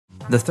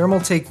The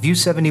Thermaltake View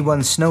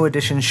 71 Snow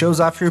Edition shows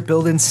off your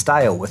build in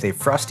style with a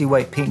frosty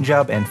white paint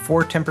job and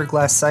 4 tempered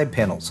glass side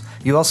panels.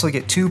 You also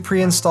get 2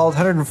 pre-installed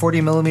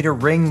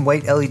 140mm ring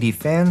white LED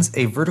fans,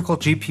 a vertical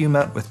GPU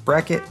mount with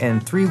bracket, and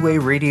 3-way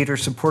radiator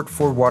support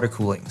for water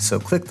cooling. So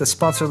click the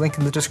sponsor link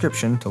in the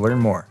description to learn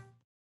more.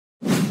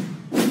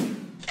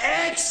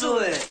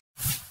 Excellent!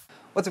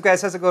 What's up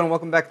guys, how's it going?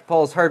 Welcome back to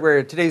Paul's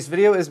Hardware. Today's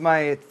video is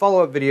my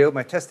follow-up video,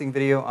 my testing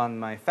video on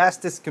my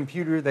fastest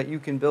computer that you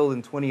can build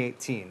in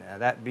 2018.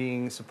 That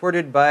being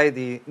supported by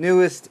the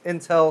newest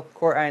Intel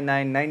Core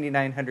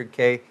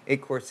i9-9900K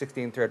 8-core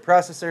 16-thread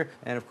processor.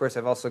 And of course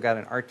I've also got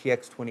an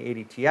RTX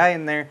 2080 Ti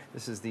in there.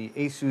 This is the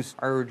Asus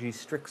ROG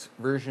Strix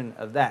version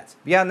of that.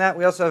 Beyond that,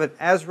 we also have an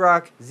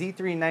ASRock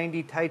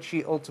Z390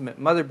 Taichi Ultimate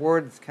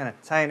motherboard. It's kind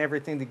of tying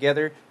everything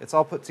together. It's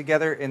all put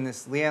together in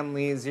this Lian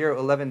Li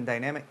 011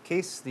 dynamic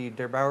case, the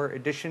Der Bauer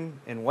edition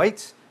in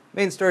white.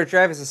 Main storage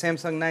drive is a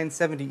Samsung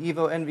 970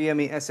 EVO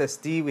NVMe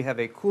SSD. We have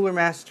a Cooler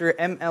Master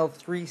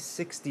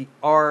ML360R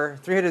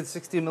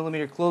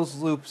 360mm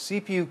closed loop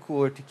CPU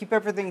cooler to keep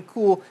everything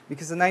cool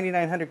because the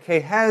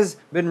 9900K has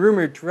been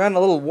rumored to run a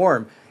little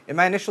warm. In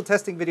my initial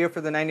testing video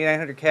for the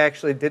 9900K, I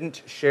actually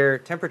didn't share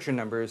temperature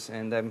numbers,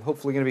 and I'm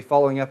hopefully going to be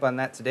following up on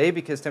that today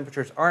because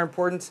temperatures are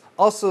important.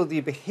 Also, the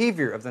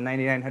behavior of the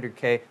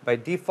 9900K by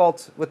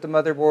default with the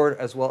motherboard,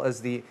 as well as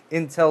the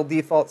Intel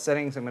default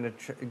settings. I'm going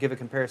to give a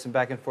comparison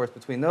back and forth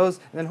between those.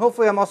 And then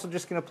hopefully I'm also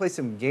just going to play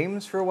some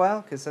games for a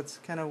while because that's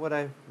kind of what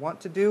I want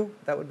to do.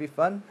 That would be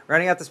fun.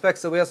 Rounding out the specs,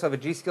 so we also have a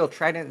G.Skill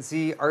Trident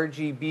Z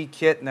RGB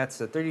kit, and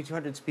that's a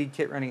 3200 speed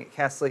kit running at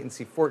cast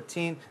latency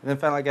 14. And then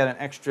finally I got an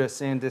extra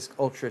SanDisk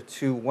Ultra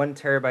 2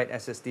 1TB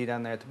SSD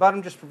down there at the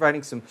bottom, just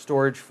providing some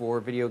storage for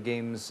video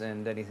games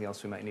and anything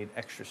else we might need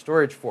extra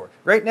storage for.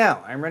 Right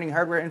now, I'm running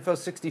Hardware Info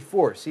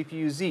 64,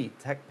 CPU Z,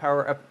 Tech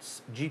Power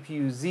Up's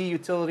GPU Z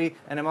utility,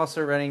 and I'm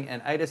also running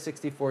an IDA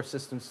 64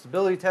 system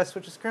stability test,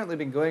 which has currently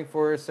been going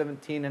for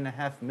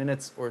 17.5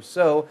 minutes or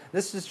so.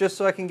 This is just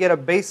so I can get a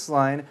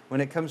baseline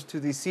when it comes to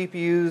the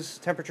CPU's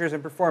temperatures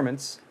and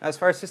performance. As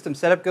far as system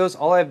setup goes,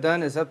 all I've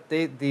done is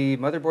update the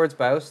motherboard's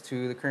BIOS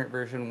to the current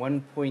version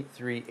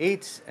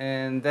 1.38,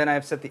 and then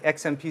I've set the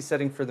XMP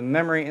setting for the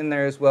memory in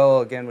there as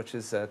well, again, which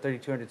is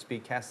 3200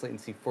 speed cast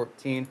latency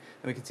 14. And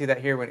we can see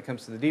that here when it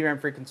comes to the DRAM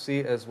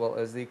frequency as well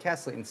as the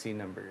cast latency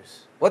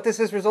numbers. What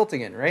this is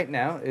resulting in right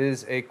now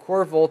is a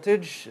core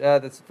voltage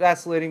that's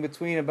vacillating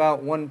between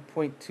about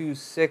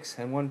 1.26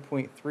 and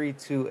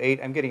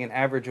 1.328. I'm getting an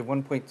average of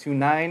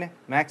 1.29,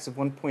 max of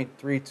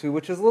 1.32,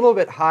 which is a little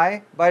bit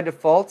high by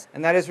default,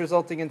 and that is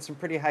resulting in some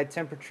pretty high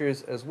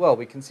temperatures as well.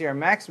 We can see our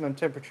maximum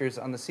temperatures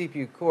on the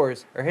CPU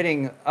cores are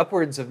hitting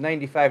upwards of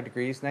 95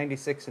 degrees,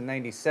 96 and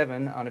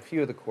 97 on a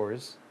few of the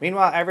cores.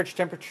 Meanwhile, average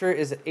temperature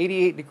is at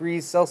 88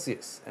 degrees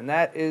Celsius, and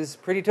that is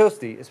pretty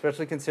toasty,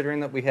 especially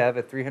considering that we have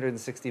a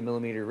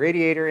 360mm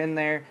radiator in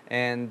there,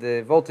 and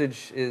the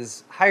voltage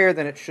is higher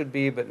than it should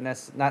be, but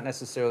not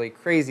necessarily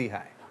crazy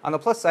high. On the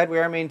plus side, we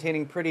are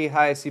maintaining pretty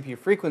high CPU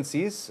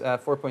frequencies,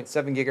 4.7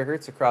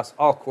 gigahertz across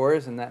all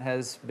cores, and that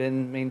has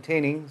been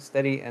maintaining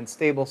steady and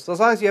stable. So as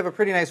long as you have a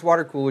pretty nice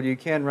water cooler, you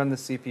can run the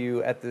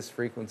CPU at this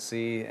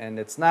frequency, and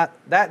it's not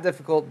that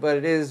difficult, but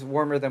it is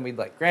warmer than we'd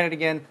like. Granted,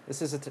 again,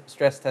 this is a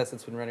stress test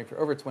that's been running for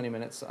over 20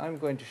 minutes, so I'm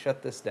going to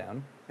shut this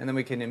down. And then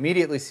we can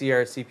immediately see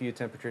our CPU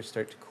temperatures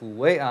start to cool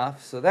way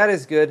off, so that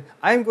is good.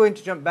 I'm going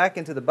to jump back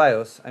into the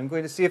BIOS. I'm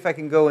going to see if I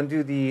can go and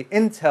do the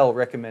Intel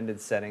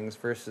recommended settings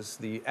versus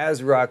the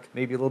ASRock,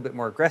 maybe a little bit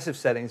more aggressive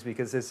settings,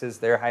 because this is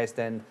their highest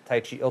end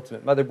Taichi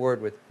Ultimate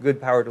motherboard with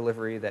good power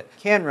delivery that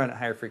can run at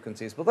higher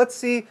frequencies. But let's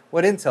see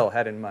what Intel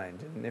had in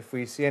mind, and if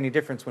we see any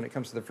difference when it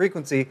comes to the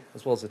frequency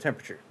as well as the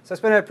temperature. So I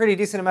spent a pretty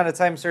decent amount of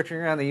time searching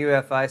around the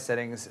UEFI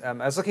settings. I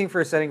was looking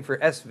for a setting for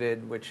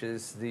SVID, which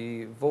is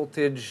the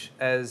voltage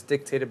as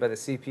dictated by the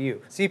CPU.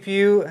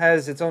 CPU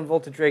has its own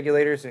voltage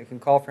regulators and it can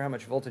call for how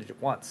much voltage it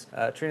wants.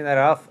 Turning that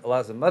off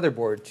allows the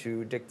motherboard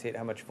to dictate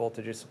how much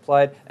voltage is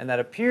supplied, and that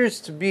appears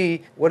to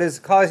be what is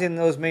causing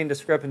those main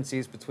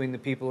discrepancies between the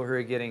people who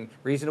are getting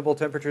reasonable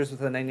temperatures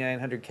with the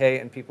 9900K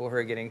and people who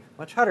are getting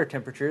much hotter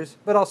temperatures,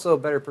 but also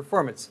better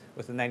performance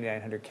with the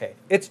 9900K.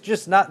 It's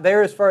just not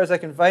there as far as I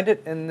can find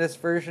it in this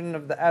version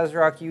of the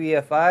ASRock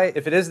UEFI.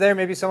 If it is there,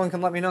 maybe someone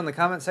can let me know in the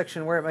comment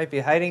section where it might be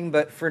hiding,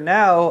 but for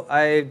now,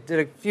 I did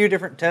a few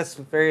different tests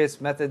with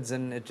various methods,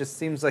 and it just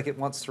seems like it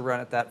wants to run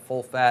at that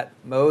full fat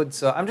mode,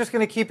 so I'm just going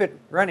to keep it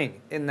running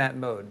in that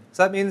mode.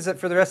 So that means that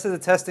for the rest of the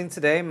testing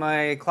today,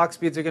 my clock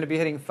speeds are going to be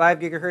hitting 5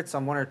 gigahertz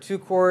on 1 or 2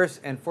 cores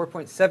and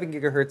 4.7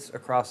 gigahertz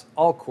across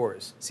all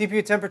cores.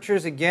 CPU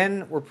temperatures,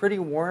 again, were pretty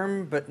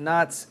warm, but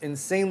not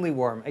insanely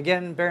warm.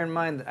 Again, bear in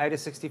mind that IDA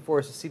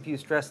 64 is a CPU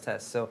stress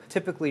test, so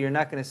typically you're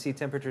not going to see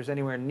temperatures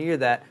anywhere near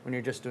that when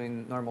you're just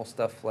doing normal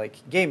stuff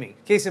like gaming.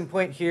 Case in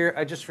point here,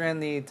 I just ran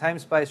the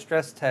TimeSpy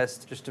stress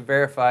test just to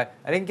verify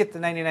I didn't get the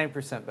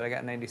 99%, but I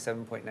got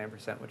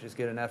 97.9%, which is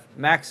good enough.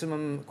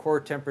 Maximum core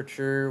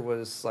temperature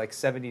was like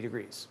 70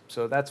 degrees.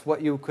 So that's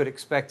what you could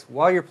expect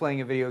while you're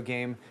playing a video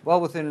game,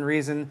 well within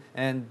reason,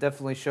 and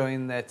definitely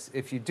showing that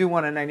if you do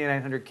want a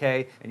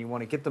 9900K and you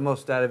want to get the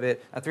most out of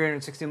it, a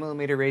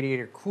 360mm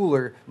radiator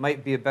cooler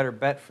might be a better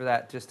bet for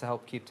that, just to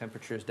help keep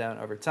temperatures down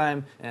over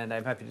time. And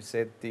I'm happy to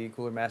say that the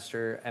Cooler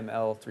Master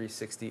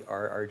ML360R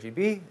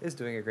RGB is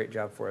doing a great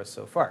job for us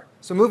so far.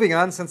 So moving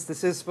on, since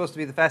this is supposed to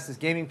be the fastest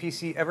gaming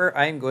PC ever,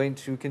 I am going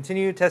to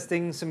continue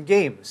testing some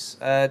games.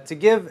 To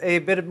give a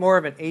bit more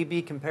of an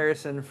A-B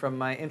comparison from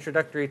my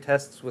introductory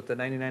tests with the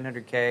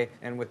 9900K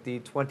and with the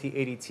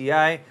 2080 Ti,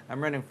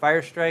 I'm running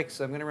Firestrike,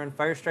 so I'm going to run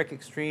Firestrike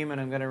Extreme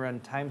and I'm going to run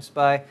Time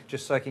Spy,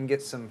 just so I can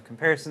get some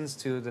comparisons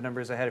to the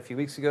numbers I had a few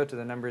weeks ago to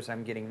the numbers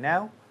I'm getting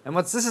now. And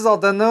once this is all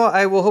done though,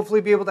 I will hopefully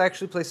be able to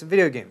actually play some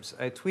video games.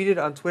 I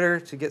tweeted on Twitter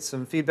to get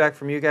some feedback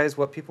from you guys,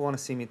 what people want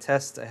to see me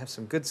test. I have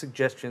some good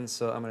suggestions,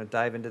 so I'm going to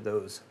dive into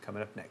those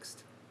coming up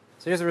next.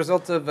 So here's the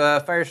result of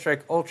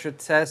Firestrike Ultra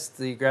test.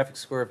 The graphics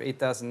score of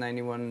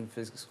 8,091,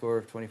 physics score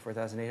of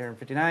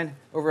 24,859.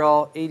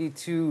 Overall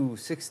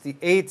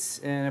 8268,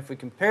 and if we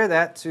compare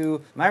that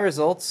to my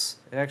results,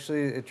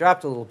 it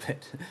dropped a little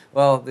bit.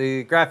 Well,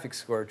 the graphics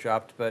score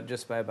dropped, but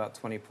just by about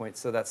 20 points,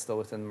 so that's still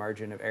within the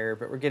margin of error.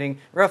 But we're getting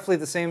roughly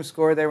the same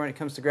score there when it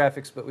comes to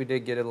graphics, but we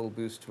did get a little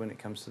boost when it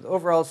comes to the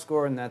overall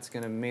score, and that's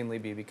going to mainly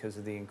be because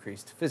of the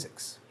increased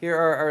physics. Here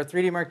are our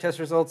 3D Mark test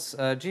results.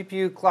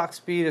 GPU clock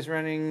speed is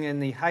running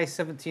in the high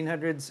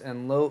 1700s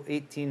and low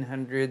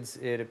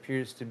 1800s. It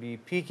appears to be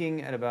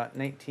peaking at about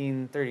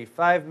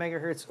 1935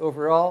 megahertz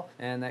overall,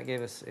 and that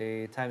gave us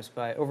a Time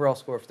Spy overall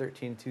score of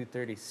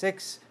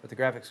 13,236 with a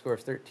graphics score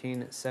of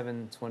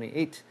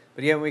 13,728.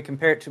 But yeah, when we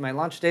compare it to my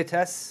launch day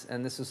tests,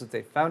 and this was with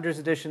a Founders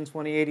Edition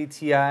 2080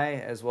 Ti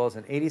as well as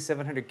an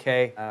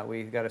 8700K,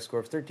 we got a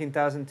score of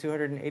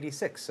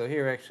 13,286. So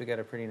here we actually got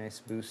a pretty nice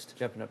boost,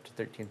 jumping up to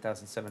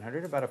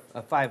 13,700, about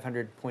a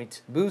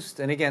 500-point boost.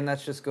 And again,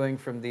 that's just going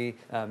from the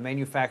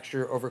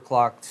manufacturer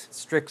overclocked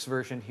Strix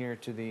version here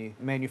to the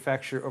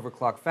manufacturer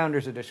overclocked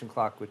Founders Edition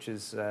clock, which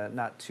is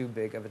not too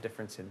big of a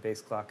difference in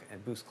base clock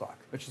and boost clock,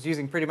 which is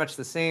using pretty much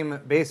the same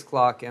base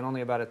clock and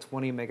only about a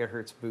 20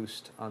 megahertz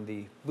boost on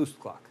the boost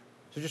clock.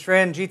 So just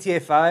ran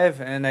GTA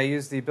 5, and I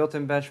used the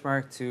built-in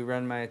benchmark to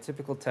run my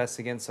typical tests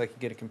again so I could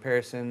get a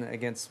comparison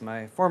against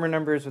my former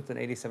numbers with an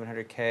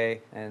 8700K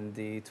and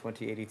the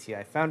 2080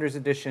 Ti Founders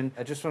Edition.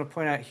 I just want to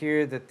point out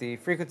here that the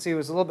frequency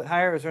was a little bit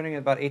higher. It was running at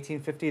about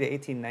 1850 to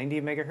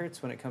 1890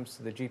 megahertz when it comes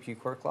to the GPU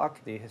core clock.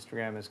 The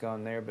histogram is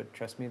gone there, but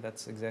trust me,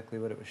 that's exactly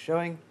what it was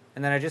showing.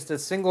 And then I just did a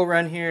single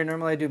run here.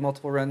 Normally I do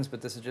multiple runs, but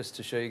this is just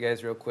to show you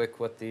guys real quick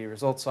what the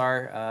results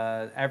are.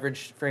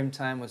 Average frame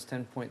time was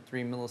 10.3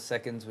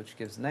 milliseconds, which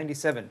gives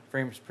 97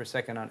 frames per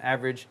second on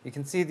average. You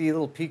can see the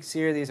little peaks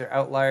here. These are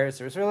outliers.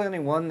 There was really only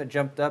one that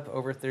jumped up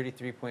over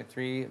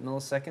 33.3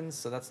 milliseconds,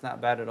 so that's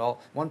not bad at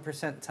all.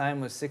 1% time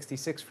was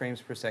 66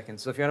 frames per second.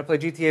 So if you want to play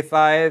GTA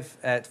 5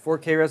 at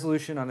 4K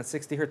resolution on a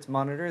 60 hertz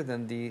monitor,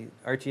 then the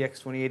RTX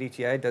 2080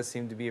 Ti does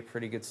seem to be a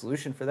pretty good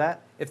solution for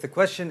that. If the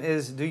question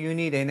is, do you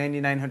need a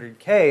 9900K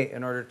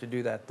in order to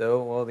do that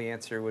though? Well, the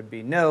answer would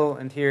be no.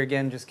 And here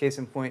again, just case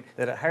in point,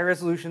 that at high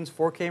resolutions,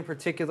 4K in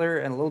particular,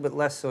 and a little bit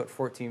less so at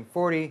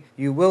 1440,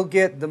 you will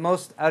get the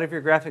most out of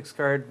your graphics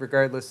card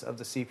regardless of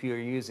the CPU you're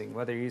using.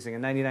 Whether you're using a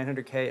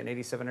 9900K, an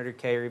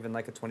 8700K, or even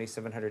like a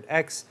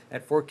 2700X.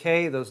 At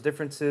 4K, those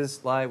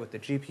differences lie with the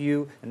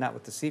GPU and not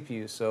with the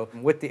CPU. So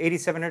with the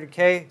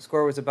 8700K,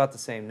 score was about the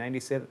same,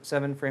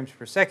 97 frames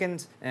per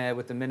second,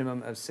 with the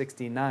minimum of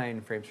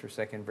 69 frames per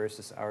second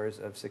versus ours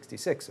of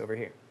 66 over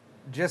here.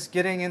 Just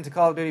getting into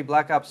Call of Duty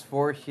Black Ops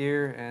 4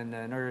 here, and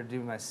in order to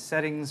do my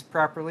settings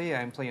properly,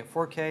 I'm playing at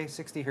 4K,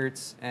 60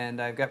 Hz, and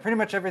I've got pretty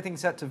much everything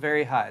set to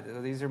very high.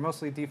 These are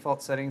mostly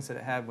default settings that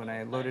it had when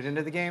I loaded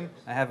into the game.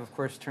 I have, of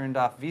course, turned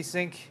off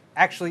VSync.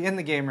 Actually, in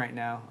the game right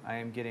now, I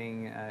am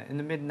getting in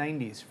the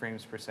mid-90s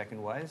frames per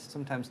second wise,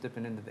 sometimes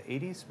dipping into the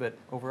 80s, but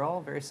overall,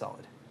 very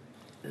solid.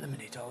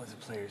 Eliminate all of the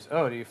players.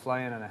 Oh, do you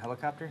fly in on a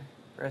helicopter?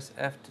 Press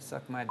F to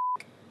suck my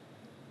dick.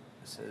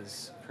 This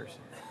is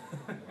person.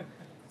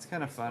 It's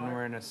kind of fun.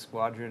 We're in a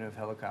squadron of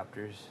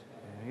helicopters.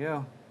 There you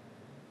go.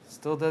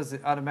 Still does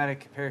the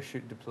automatic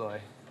parachute deploy.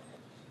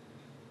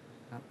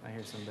 Oh, I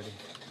hear somebody.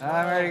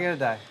 I'm already gonna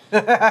die.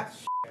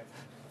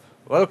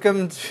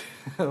 Welcome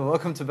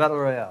to Battle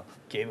Royale.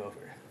 Game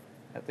over.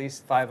 At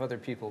least 5 other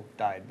people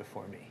died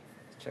before me.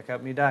 Check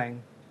out me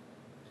dying.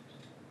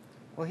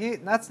 Well,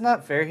 that's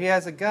not fair. He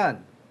has a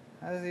gun.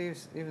 How does he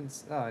even?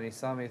 Oh, and he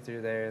saw me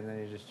through there, and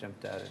then he just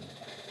jumped out. And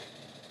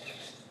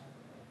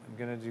I'm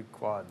gonna do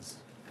quads.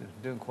 I'm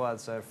doing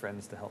quads, so I have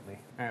friends to help me.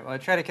 All right, well, I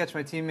try to catch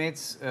my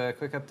teammates.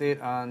 Quick update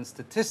on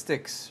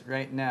statistics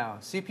right now.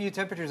 CPU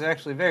temperature is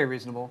actually very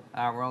reasonable.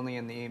 We're only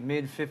in the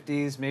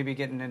mid-50s, maybe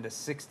getting into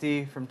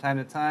 60 from time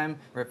to time.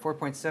 We're at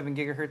 4.7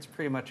 gigahertz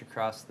pretty much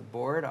across the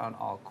board on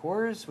all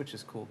cores, which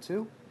is cool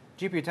too.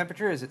 GPU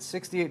temperature is at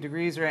 68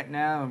 degrees right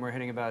now, and we're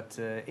hitting about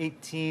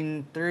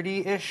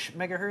 1830-ish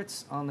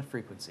megahertz on the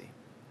frequency.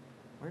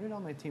 Where did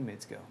all my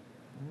teammates go?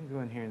 Let me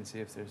go in here and see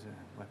if there's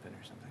a weapon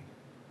or something.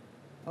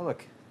 Oh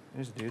look,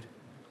 there's a dude.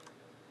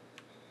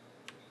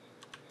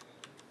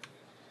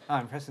 Oh,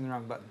 I'm pressing the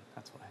wrong button,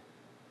 that's why.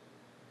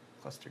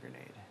 Cluster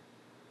grenade.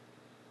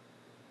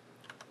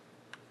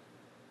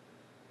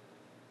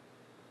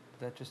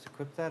 Did that just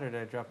equip that, or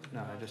did I drop?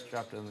 No, I just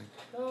dropped it on the...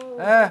 Oh,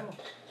 Ah!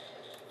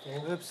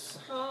 Oh. Oops.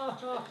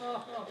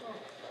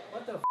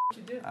 What the f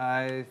you do?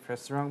 I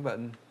pressed the wrong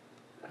button.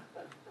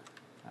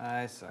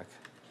 I suck.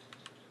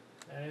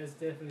 That is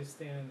definitely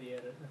staying in the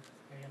edit.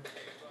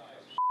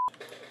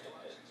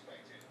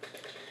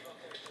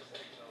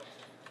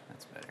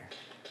 That's better.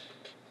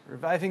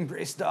 Reviving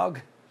brace dog.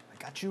 I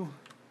got you.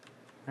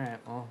 Alright,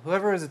 well,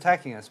 whoever was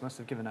attacking us must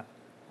have given up.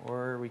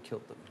 Or we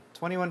killed them.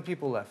 21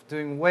 people left.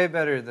 Doing way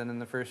better than in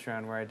the first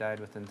round where I died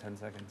within 10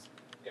 seconds.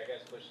 Yeah,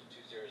 guys, pushing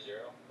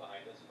 200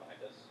 behind us,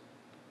 behind us.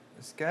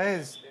 This guy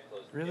is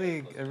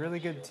really a really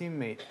good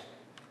teammate.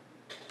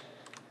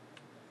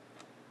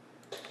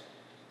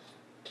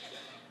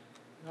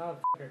 Oh,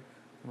 f***er.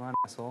 Come on,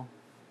 asshole.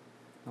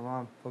 Come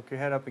on, poke your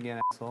head up again,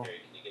 asshole. Here,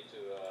 can you get to,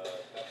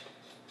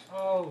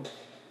 Oh.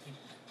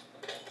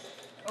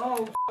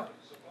 Oh, f***.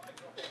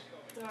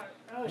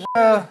 Oh, shit.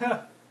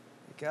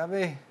 You got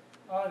me.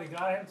 Oh, they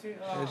got him too?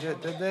 Oh,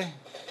 Did they?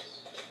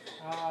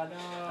 Oh,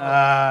 no.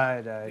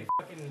 I died. You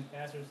fucking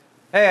bastards.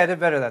 Hey, I did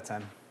better that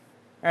time.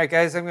 Alright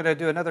guys, I'm going to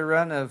do another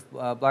run of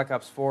Black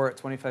Ops 4 at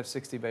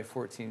 2560 by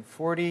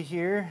 1440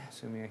 here,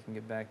 assuming I can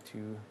get back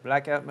to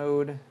blackout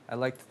mode. I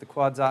liked the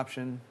quads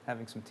option,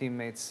 having some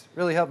teammates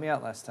really helped me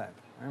out last time.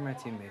 Where are my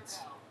teammates?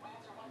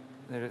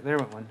 There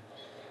went one.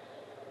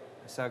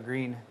 I saw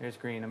green. There's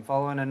green. I'm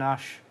following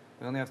Anash.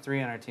 We only have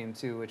 3 on our team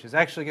too, which is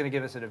actually going to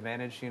give us an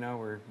advantage, you know,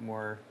 we're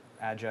more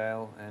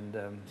agile and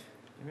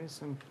maybe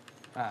some...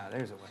 Ah,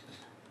 there's a weapon.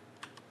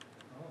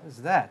 What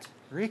is that?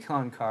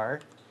 Recon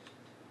car.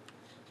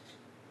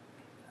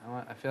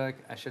 I feel like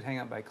I should hang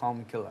out by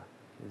Calm Killa.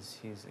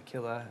 He's a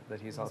killer, but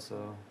he's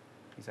also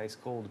ice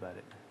cold about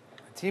it.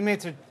 My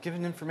teammates are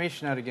giving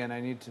information out again. I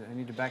need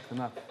to back them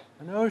up.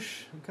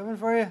 Anosh, I'm coming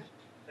for you.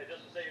 Hey,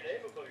 doesn't say your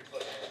name above your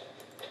foot.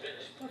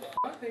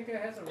 I think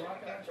it has a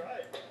rocket on. That's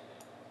right.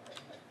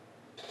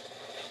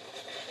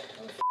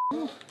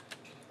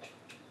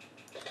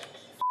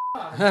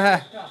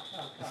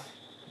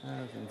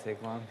 That didn't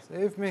take long.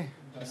 Save me.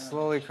 I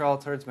slowly crawl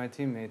towards my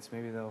teammates.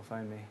 Maybe they'll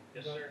find me.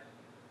 Yes, sir.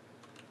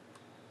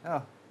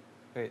 Oh,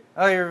 wait.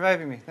 Oh, you're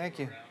reviving me. Thank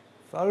you.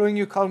 Following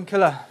you, Calm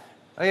Killer.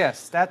 Oh yeah,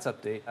 stats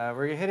update.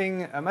 We're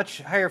hitting a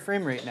much higher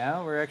frame rate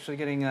now. We're actually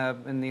getting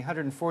in the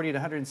 140 to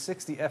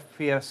 160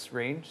 FPS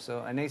range, so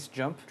a nice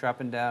jump,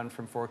 dropping down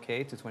from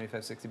 4K to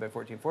 2560 by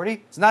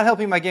 1440. It's not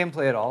helping my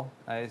gameplay at all.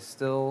 I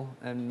still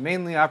am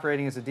mainly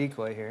operating as a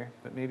decoy here,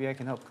 but maybe I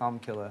can help Calm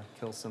Killer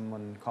kill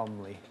someone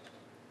calmly.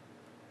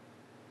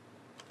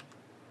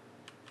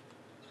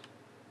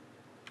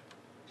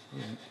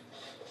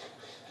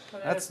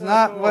 That's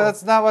not cool.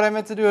 that's not what I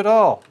meant to do at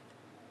all.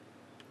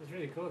 It's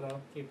really cool though.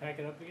 Can you pack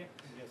it up again?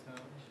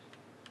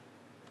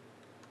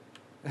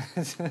 I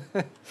guess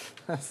not.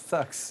 That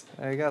sucks.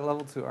 I got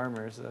level 2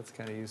 armor, so that's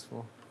kind of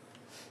useful.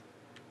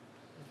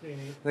 That's pretty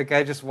neat. The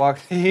guy just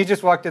walked. He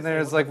just walked in there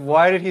and was like,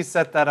 "Why did he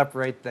set that up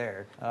right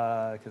there?"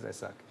 Because I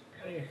suck.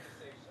 Hey.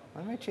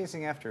 What am I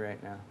chasing after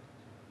right now?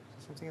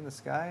 Is there something in the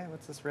sky?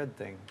 What's this red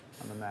thing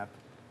on the map?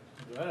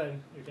 Good.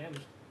 You're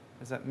damaged.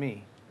 Is that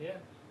me? Yeah.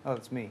 Oh,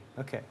 it's me.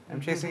 Okay.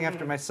 I'm chasing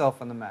after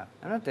myself on the map.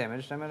 I'm not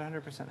damaged. I'm at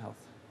 100% health.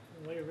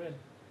 Why you're red?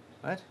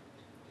 What?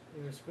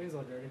 Your screen's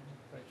all dirty.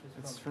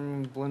 It's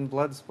from when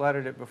blood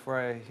splattered it before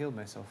I healed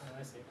myself. Oh,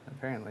 I see.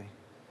 Apparently.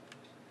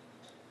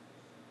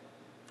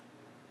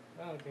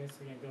 Oh, okay, so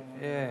you can go more.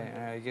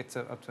 Yeah, I get to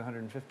up to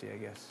 150, I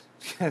guess.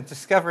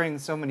 Discovering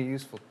so many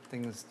useful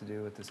things to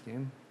do with this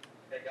game.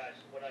 Hey, guys,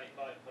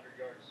 195, 100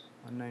 yards.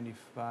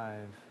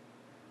 195.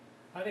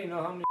 I don't even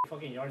know how many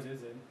fucking yards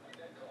is it.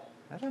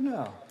 I don't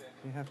know.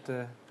 You have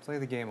to play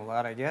the game a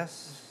lot, I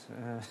guess.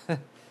 Shit,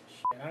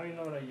 I don't even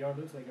know what a yard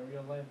looks like in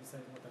real life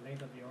besides what the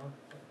length of the arm.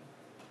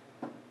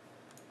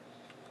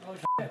 Oh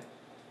shit.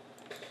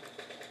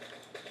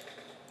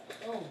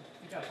 Oh,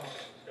 good job, Pop.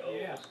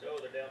 Yeah. Let's go,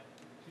 they're down.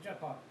 Good job,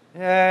 Pop.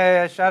 Yay,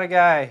 I shot a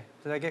guy.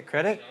 Did I get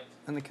credit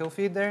on the kill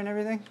feed there and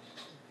everything?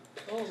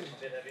 Oh.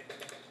 Bit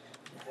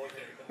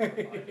heavy.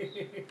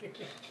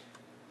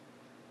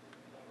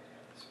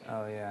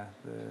 Oh yeah,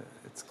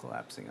 it's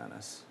collapsing on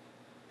us.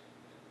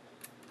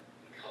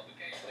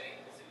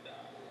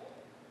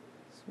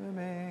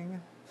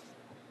 Swimming.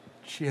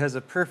 She has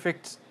a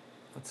perfect,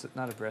 what's it,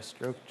 not a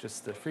breaststroke,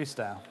 just the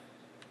freestyle.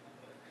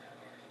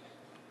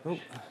 Oh,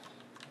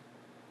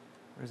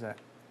 where's that?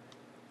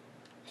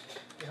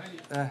 Behind you.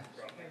 Drop my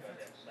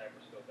goddamn sniper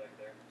scope back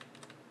there.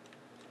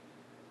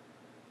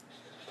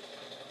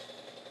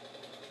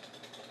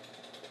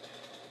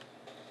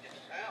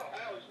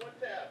 Ow, he's one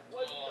tap.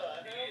 What the hell?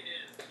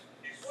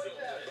 He's one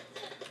tap.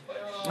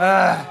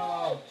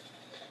 Ah.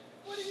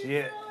 What are you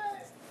Shit.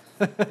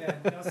 doing?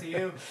 Yeah, don't see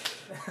you.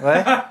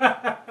 What?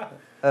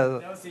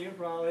 Don't see you,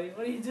 probably.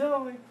 What are you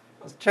doing?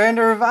 I was trying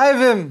to revive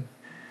him.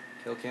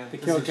 Kill cam. The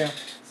kill cam.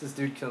 This is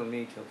dude killing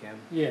me, kill cam.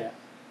 Yeah.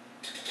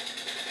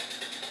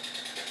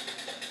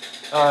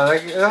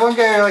 that one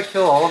guy like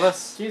killed all of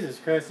us. Jesus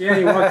Christ! Yeah,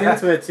 he walked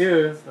into it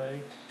too. It's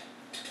like.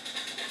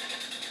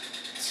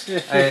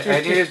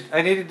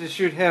 I needed to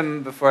shoot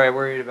him before I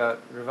worried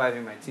about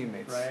reviving my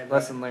teammates. Right,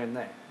 Lesson learned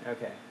there.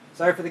 Okay.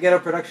 Sorry for the ghetto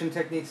production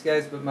techniques,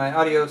 guys, but my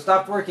audio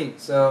stopped working.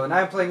 So now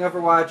I'm playing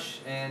Overwatch,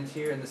 and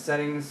here in the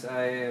settings,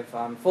 I have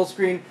on full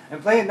screen.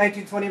 I'm playing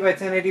 1920 by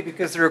 1080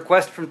 because the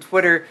request from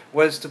Twitter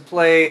was to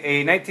play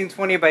a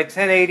 1920 by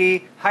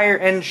 1080 higher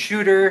end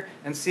shooter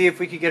and see if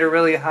we could get a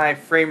really high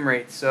frame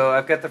rate. So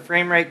I've got the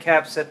frame rate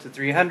cap set to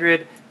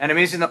 300, and I'm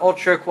using the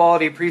ultra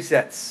quality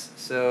presets.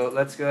 So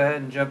let's go ahead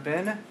and jump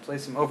in, play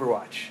some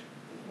Overwatch.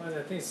 Well,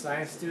 I think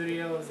Science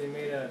Studios, they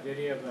made a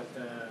video about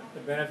the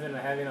benefit of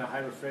having a high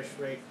refresh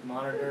rate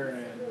monitor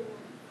and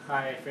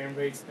high frame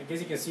rates. I guess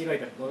you can see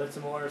like the bullets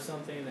more or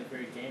something, like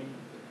very game.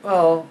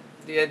 Well,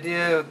 the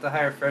idea with the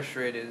high refresh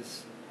rate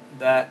is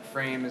that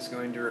frame is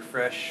going to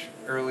refresh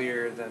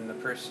earlier than the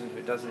person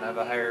who doesn't have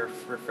a higher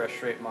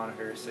refresh rate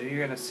monitor. So you're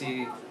going to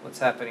see what's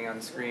happening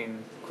on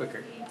screen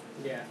quicker.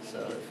 Yeah. So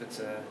if it's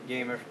a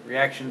game of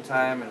reaction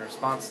time and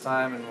response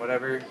time and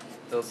whatever,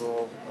 those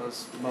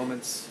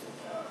moments,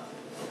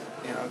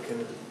 you know,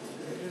 can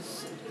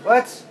just...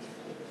 What?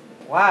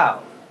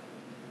 Wow.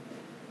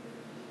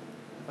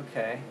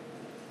 Okay.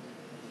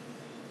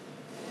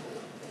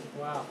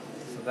 Wow.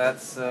 So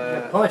that's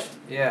pushed.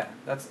 Yeah,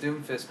 that's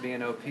Doomfist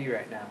being OP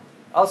right now.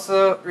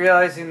 Also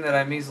realizing that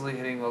I'm easily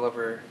hitting well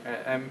over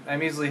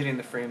I'm easily hitting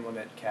the frame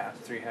limit cap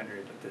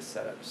 300 with this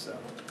setup. So.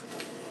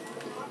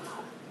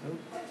 Oop.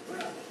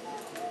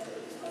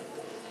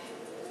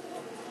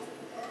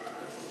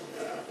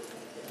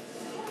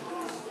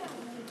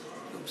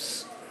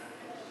 Oops.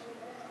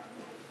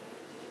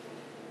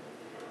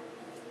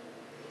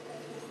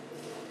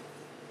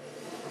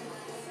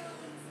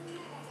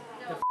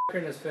 The f***er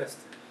in his fist.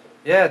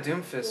 Yeah,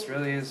 Doomfist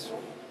really is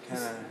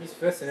kind of... He's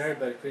fisting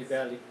everybody pretty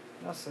badly.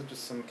 Also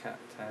just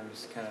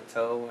sometimes kind of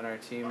tell when our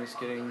team is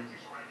getting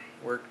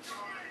worked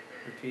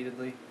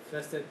repeatedly.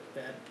 Fisted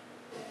bad.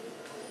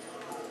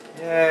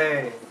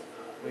 Yay!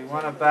 We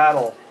won a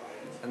battle.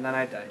 And then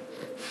I died.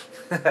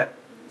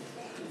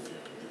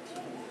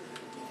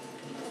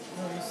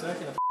 Oh, you suck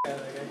in the f*** out of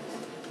that guy.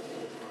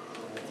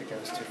 I think I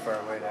was too far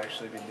away to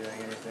actually be doing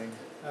anything.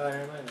 Oh,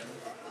 never mind.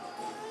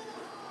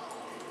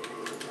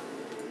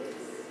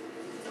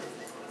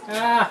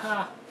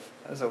 Ah!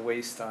 That was a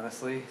waste,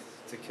 honestly,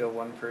 to kill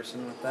one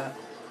person with that.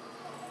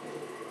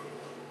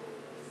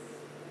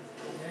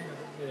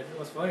 Yeah, it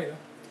was funny though.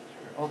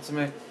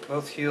 Ultimate,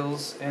 both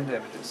heals and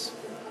damages.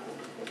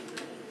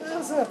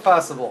 How's that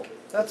possible?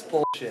 That's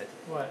bullshit.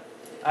 What?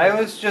 I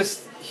was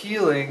just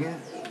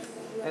healing,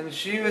 and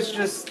she was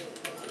just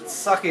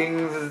sucking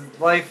the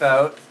life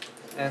out,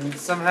 and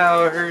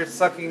somehow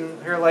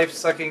her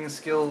life-sucking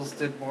skills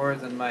did more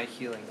than my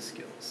healing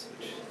skills,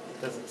 which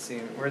doesn't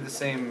seem... We're the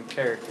same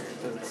character.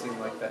 It doesn't seem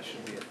like that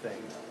should be a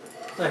thing.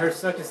 So her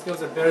sucking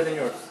skills are better than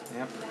yours.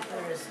 Yep.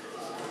 There it is.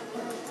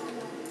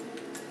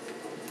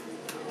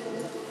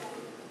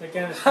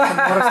 Again, it's just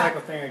a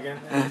motorcycle thing again.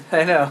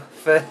 I know,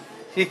 but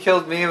he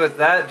killed me with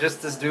that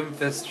just as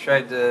Doomfist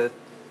tried to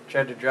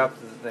drop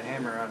the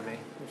hammer on me.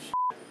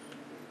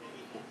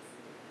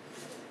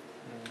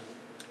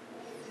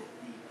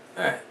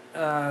 Alright,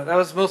 that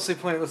was mostly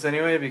pointless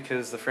anyway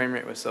because the frame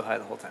rate was so high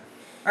the whole time.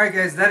 Alright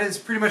guys, that is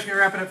pretty much going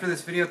to wrap it up for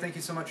this video. Thank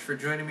you so much for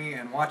joining me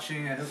and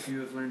watching. I hope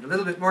you have learned a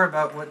little bit more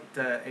about what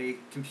a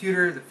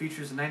computer that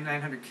features a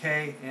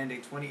 9900K and a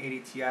 2080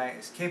 Ti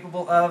is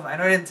capable of. I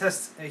know I didn't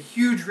test a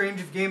huge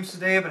range of games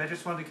today, but I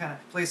just wanted to kind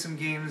of play some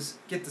games,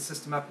 get the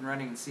system up and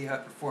running, and see how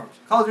it performs.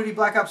 Call of Duty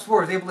Black Ops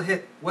 4 was able to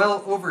hit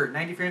well over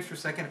 90 frames per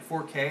second at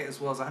 4K,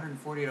 as well as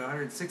 140 to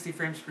 160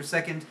 frames per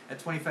second at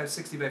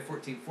 2560 by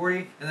 1440.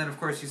 And then, of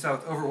course, you saw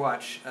with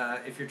Overwatch,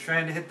 if you're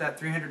trying to hit that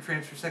 300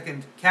 frames per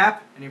second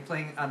cap, and you're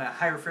playing on a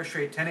high refresh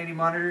rate 1080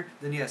 monitor,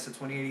 then yes, the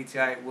 2080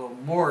 Ti will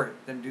more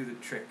than do the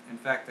trick. In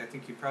fact, I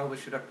think you probably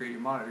should upgrade your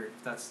monitor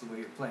if that's the way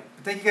you're playing.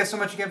 But thank you guys so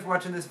much again for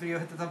watching this video.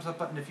 Hit the thumbs up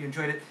button if you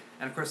enjoyed it.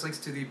 And of course, links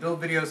to the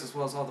build videos as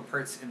well as all the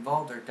parts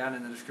involved are down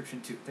in the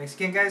description too. Thanks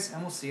again, guys,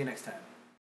 and we'll see you next time.